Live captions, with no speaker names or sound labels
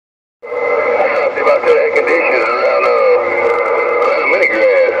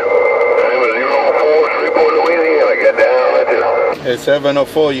It's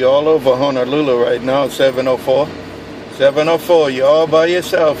 704. You're all over Honolulu right now. 704. 704. You're all by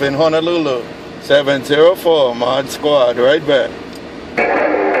yourself in Honolulu. 704. Mod Squad. Right back.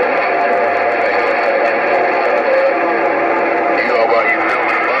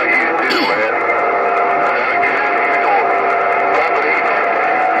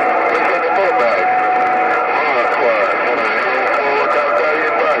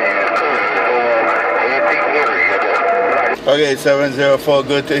 Okay, 704,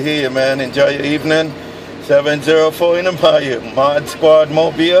 good to hear you, man. Enjoy your evening. 704 in the Bayou. Mod Squad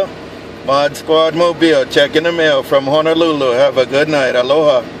Mobile. Mod Squad Mobile. Checking the mail from Honolulu. Have a good night.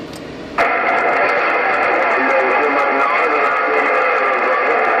 Aloha.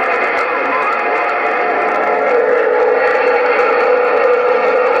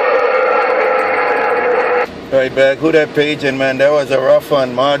 Right back. Who that paging, man? That was a rough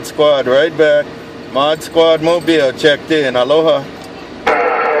one. Mod Squad. Right back. Mod Squad Mobile checked in. Aloha.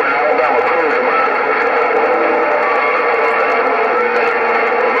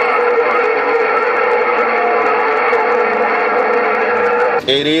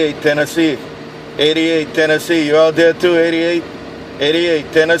 '88 Tennessee. 88 Tennessee. You out there too? 88.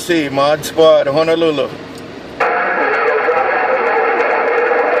 88 Tennessee. Mod Squad Honolulu.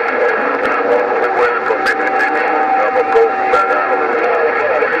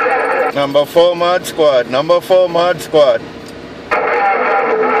 Number 4 Mod Squad. Number 4 Mod Squad.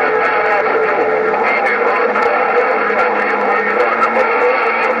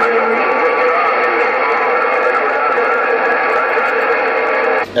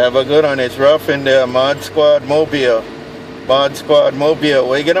 Have a good one. It's rough in there. Mod Squad Mobile. Mod Squad Mobile.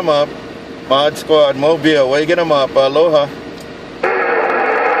 Waking them up. Mod Squad Mobile. Waking them up. Aloha.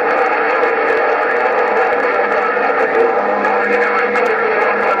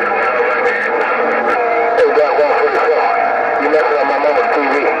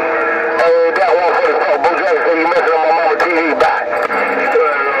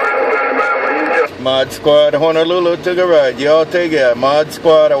 Mod Squad Honolulu to the right. Y'all take it. Mod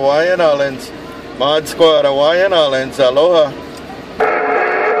Squad Hawaiian Islands. Mod Squad Hawaiian Islands. Aloha.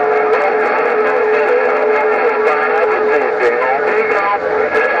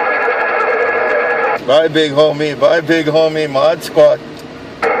 Bye, big homie. Bye, big homie. Mod Squad.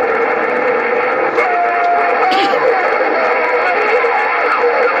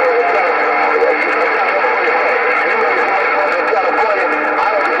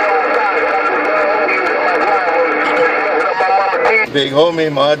 Big homie,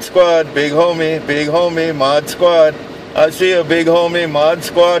 Mod Squad, big homie, Mod Squad. I see a big homie, Mod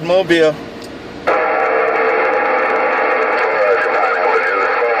Squad Mobile.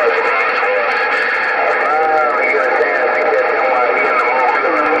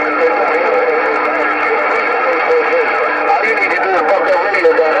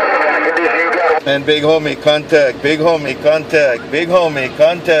 And big homie, contact, big homie, contact, big homie,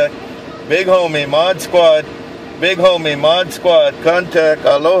 contact, big homie, Mod Squad. Big homie, Mod Squad, contact,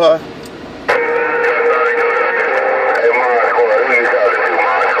 Aloha. Hey, Mod Squad, who you talking to,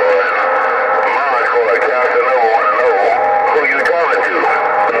 Mod Squad? Mod Squad, Casanova wanna know who you talking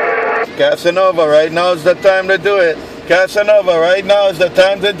to. Casanova, right now is the time to do it. Casanova, right now is the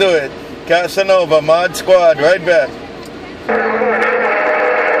time to do it. Casanova, Mod Squad, right back.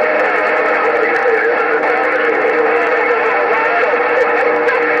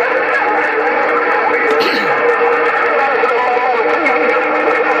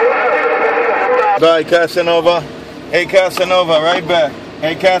 Bye, Casanova. Hey, Casanova, right back.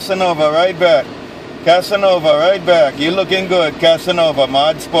 Hey, Casanova, right back. Casanova, right back. You looking good, Casanova.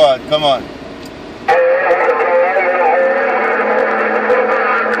 Mod Squad, come on.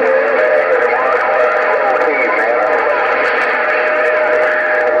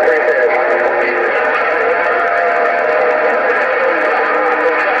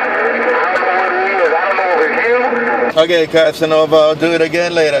 Okay, Casanova, I'll do it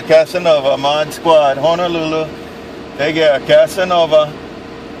again later. Casanova, Mod Squad, Honolulu. Take care, Casanova.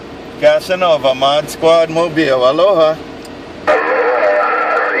 Casanova, Mod Squad, Mobile. Aloha.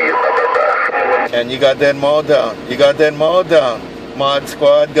 And you got that mall down. You got that mall down. Mod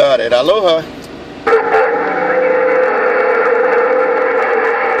Squad got it. Aloha.